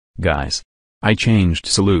Guys, I changed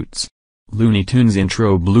salutes. Looney Tunes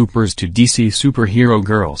intro bloopers to DC Superhero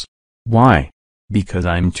Girls. Why? Because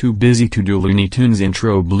I'm too busy to do Looney Tunes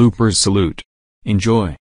intro bloopers salute.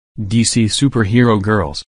 Enjoy. DC Superhero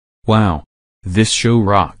Girls. Wow. This show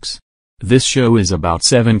rocks. This show is about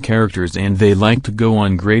 7 characters and they like to go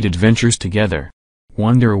on great adventures together.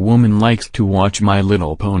 Wonder Woman likes to watch My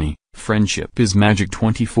Little Pony. Friendship is magic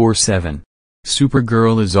 24/7.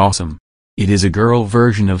 Supergirl is awesome. It is a girl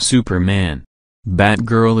version of Superman.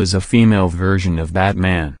 Batgirl is a female version of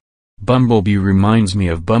Batman. Bumblebee reminds me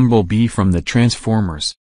of Bumblebee from the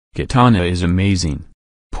Transformers. Katana is amazing.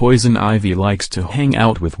 Poison Ivy likes to hang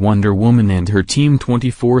out with Wonder Woman and her team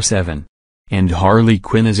 24/7. And Harley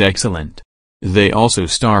Quinn is excellent. They also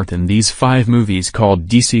starred in these 5 movies called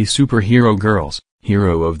DC Superhero Girls,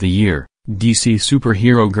 Hero of the Year, DC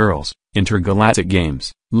Superhero Girls, Intergalactic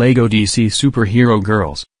Games, Lego DC Superhero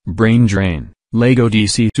Girls, Brain Drain, Lego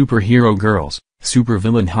DC Superhero Girls,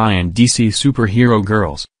 Supervillain High and DC Superhero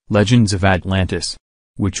Girls, Legends of Atlantis.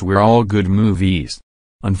 Which were all good movies.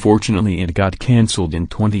 Unfortunately it got cancelled in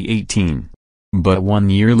 2018. But 1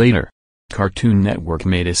 year later, Cartoon Network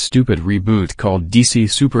made a stupid reboot called DC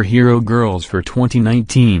Superhero Girls for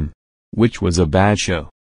 2019. Which was a bad show.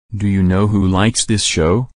 Do you know who likes this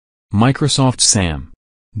show? Microsoft Sam.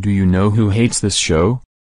 Do you know who hates this show?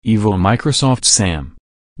 Evil Microsoft Sam.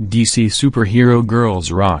 DC Superhero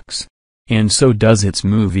Girls rocks. And so does its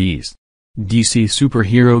movies. DC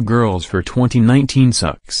Superhero Girls for 2019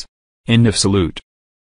 sucks. End of salute.